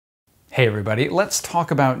Hey everybody, let's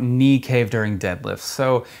talk about knee cave during deadlifts.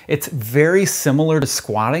 So it's very similar to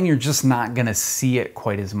squatting, you're just not gonna see it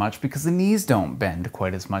quite as much because the knees don't bend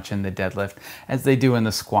quite as much in the deadlift as they do in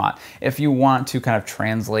the squat. If you want to kind of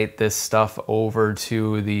translate this stuff over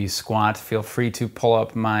to the squat, feel free to pull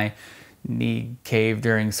up my knee cave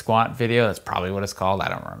during squat video. That's probably what it's called, I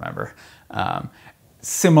don't remember.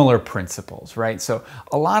 Similar principles, right? So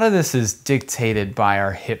a lot of this is dictated by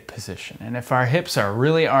our hip position. And if our hips are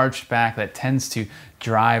really arched back, that tends to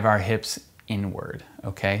drive our hips inward,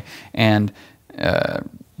 okay? And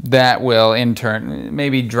that will in turn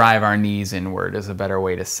maybe drive our knees inward is a better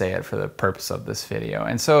way to say it for the purpose of this video.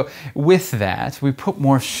 And so with that, we put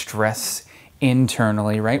more stress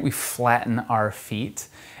internally, right? We flatten our feet.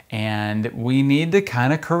 And we need to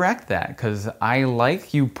kind of correct that because I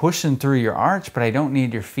like you pushing through your arch, but I don't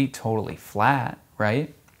need your feet totally flat,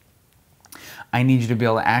 right? I need you to be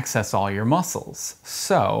able to access all your muscles.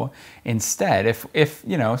 So instead, if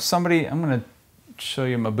you know, somebody, I'm gonna show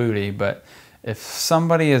you my booty, but if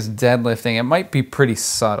somebody is deadlifting, it might be pretty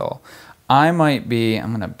subtle. I might be,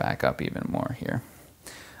 I'm gonna back up even more here.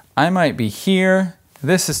 I might be here,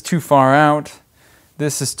 this is too far out,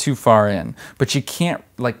 this is too far in, but you can't,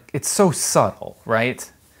 like, it's so subtle,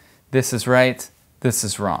 right? This is right, this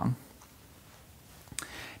is wrong.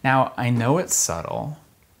 Now, I know it's subtle,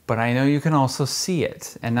 but I know you can also see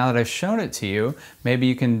it. And now that I've shown it to you, maybe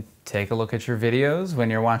you can take a look at your videos when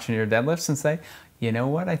you're watching your deadlifts and say, you know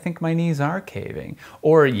what, I think my knees are caving.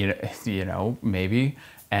 Or, you know, maybe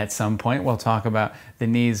at some point we'll talk about the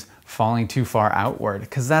knees falling too far outward,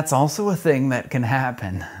 because that's also a thing that can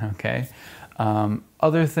happen, okay?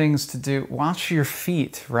 Other things to do, watch your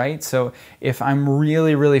feet, right? So if I'm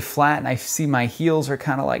really, really flat and I see my heels are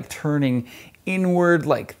kind of like turning inward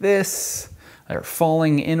like this, or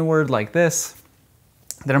falling inward like this,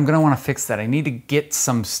 then I'm gonna wanna fix that. I need to get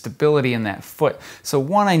some stability in that foot. So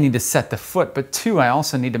one, I need to set the foot, but two, I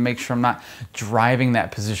also need to make sure I'm not driving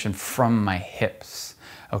that position from my hips.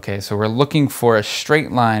 Okay, so we're looking for a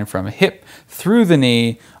straight line from hip through the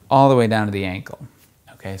knee all the way down to the ankle.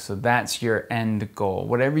 Okay, so that's your end goal.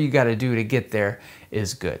 Whatever you got to do to get there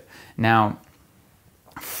is good. Now,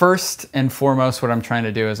 first and foremost, what I'm trying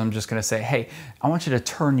to do is I'm just going to say, hey, I want you to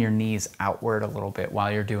turn your knees outward a little bit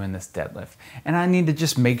while you're doing this deadlift. And I need to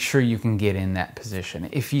just make sure you can get in that position.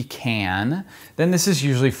 If you can, then this is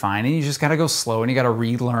usually fine. And you just got to go slow and you got to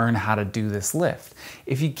relearn how to do this lift.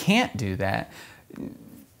 If you can't do that,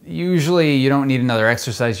 usually you don't need another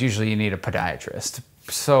exercise. Usually you need a podiatrist.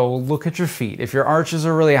 So look at your feet. If your arches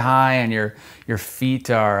are really high and your feet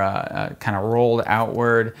are kind of rolled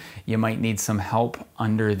outward, you might need some help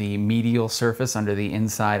under the medial surface, under the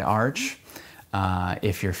inside arch.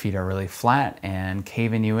 If your feet are really flat and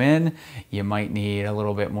caving you in, you might need a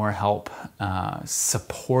little bit more help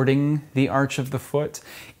supporting the arch of the foot.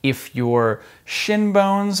 If your shin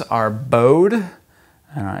bones are bowed,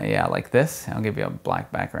 yeah, like this. I'll give you a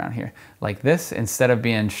black background here. Like this, instead of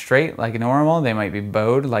being straight like normal, they might be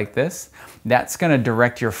bowed like this. That's gonna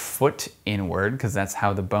direct your foot inward because that's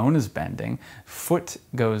how the bone is bending. Foot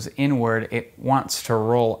goes inward, it wants to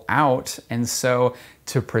roll out, and so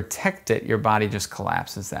to protect it, your body just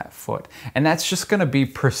collapses that foot. And that's just gonna be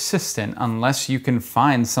persistent unless you can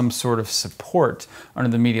find some sort of support under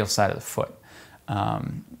the medial side of the foot.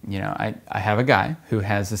 You know, I have a guy who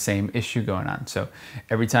has the same issue going on. So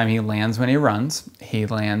every time he lands when he runs, he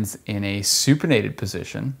lands in a supinated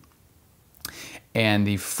position and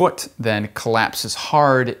the foot then collapses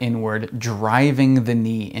hard inward, driving the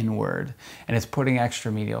knee inward, and it's putting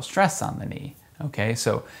extra medial stress on the knee. Okay,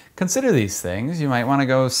 so consider these things. You might want to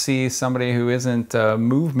go see somebody who isn't a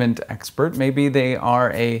movement expert. Maybe they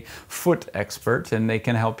are a foot expert and they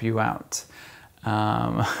can help you out.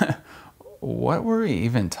 What were we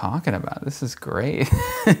even talking about? This is great.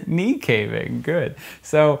 Knee caving, good.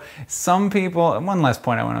 So some people, one last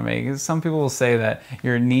point I want to make is some people will say that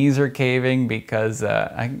your knees are caving because,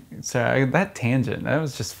 sorry, that tangent, that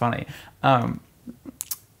was just funny.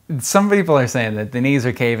 Some people are saying that the knees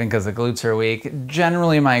are caving because the glutes are weak.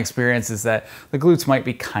 Generally, my experience is that the glutes might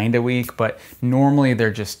be kind of weak, but normally they're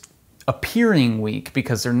just appearing weak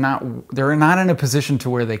because they're not in a position to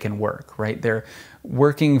where they can work, right? They're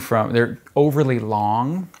overly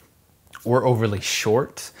long or overly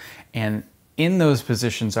short, and in those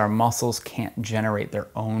positions our muscles can't generate their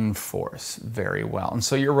own force very well, and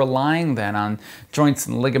so you're relying then on joints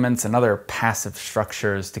and ligaments and other passive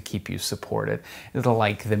structures to keep you supported. It's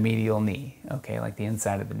like the medial knee, okay, like the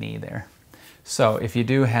inside of the knee there. So if you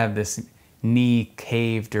do have this knee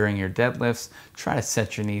cave during your deadlifts, try to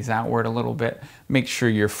set your knees outward a little bit. Make sure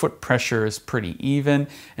your foot pressure is pretty even.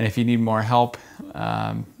 And if you need more help,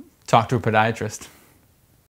 Talk to a podiatrist.